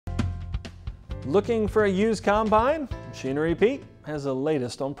Looking for a used combine? Machinery Pete has the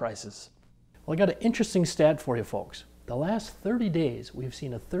latest on prices. Well, I got an interesting stat for you folks. The last 30 days, we've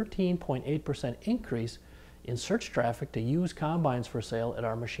seen a 13.8% increase in search traffic to used combines for sale at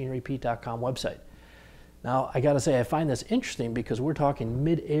our machinerypete.com website. Now, I got to say, I find this interesting because we're talking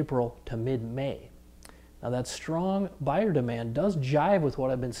mid-April to mid-May. Now, that strong buyer demand does jive with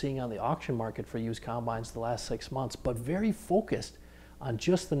what I've been seeing on the auction market for used combines the last 6 months, but very focused on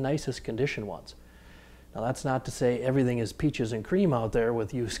just the nicest condition ones. Now, that's not to say everything is peaches and cream out there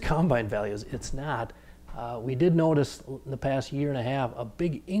with used combine values. It's not. We did notice in the past year and a half a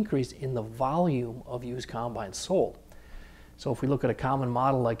big increase in the volume of used combines sold. So if we look at a common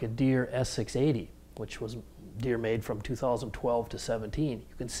model like a Deere S680, which was Deere made from 2012 to 17,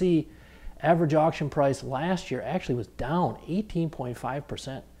 you can see average auction price last year actually was down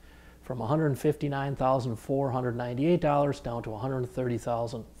 18.5% from $159,498 down to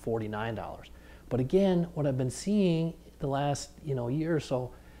 $130,049. But again, what I've been seeing the last year or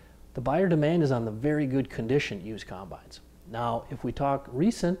so, the buyer demand is on the very good condition used combines. Now, if we talk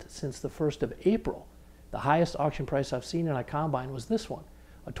recent, since the 1st of April, the highest auction price I've seen in a combine was this one,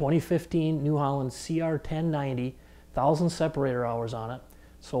 a 2015 New Holland CR1090, 1,000 separator hours on it,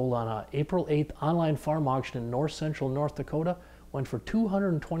 sold on an April 8th online farm auction in north central North Dakota, went for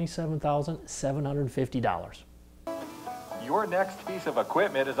 $227,750. Your next piece of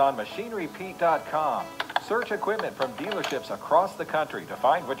equipment is on machinerypete.com. Search equipment from dealerships across the country to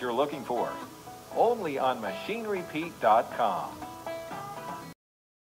find what you're looking for. Only on machinerypete.com.